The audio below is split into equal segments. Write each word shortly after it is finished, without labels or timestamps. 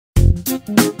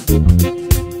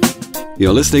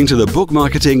You're listening to the Book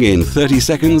Marketing in 30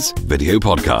 Seconds video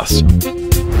podcast.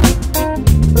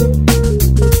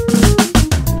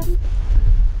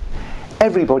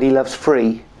 Everybody loves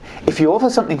free. If you offer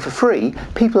something for free,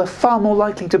 people are far more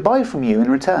likely to buy from you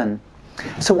in return.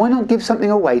 So why not give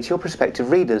something away to your prospective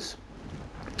readers?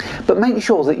 But make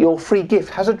sure that your free gift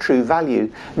has a true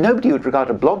value. Nobody would regard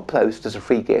a blog post as a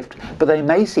free gift, but they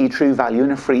may see true value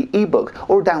in a free ebook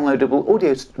or a downloadable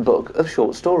audio book of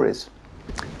short stories.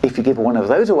 If you give one of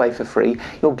those away for free,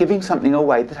 you're giving something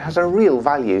away that has a real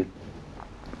value.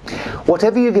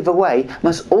 Whatever you give away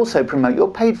must also promote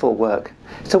your paid-for work.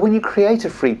 So when you create a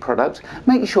free product,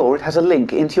 make sure it has a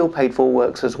link into your paid-for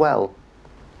works as well.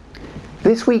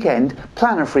 This weekend,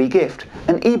 plan a free gift,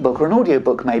 an ebook or an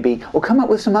audiobook maybe, or come up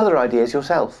with some other ideas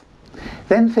yourself.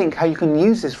 Then think how you can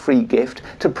use this free gift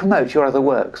to promote your other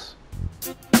works.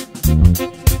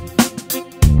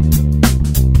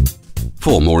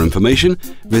 For more information,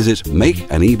 visit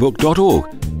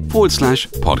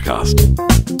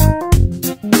makeanebook.org/podcast.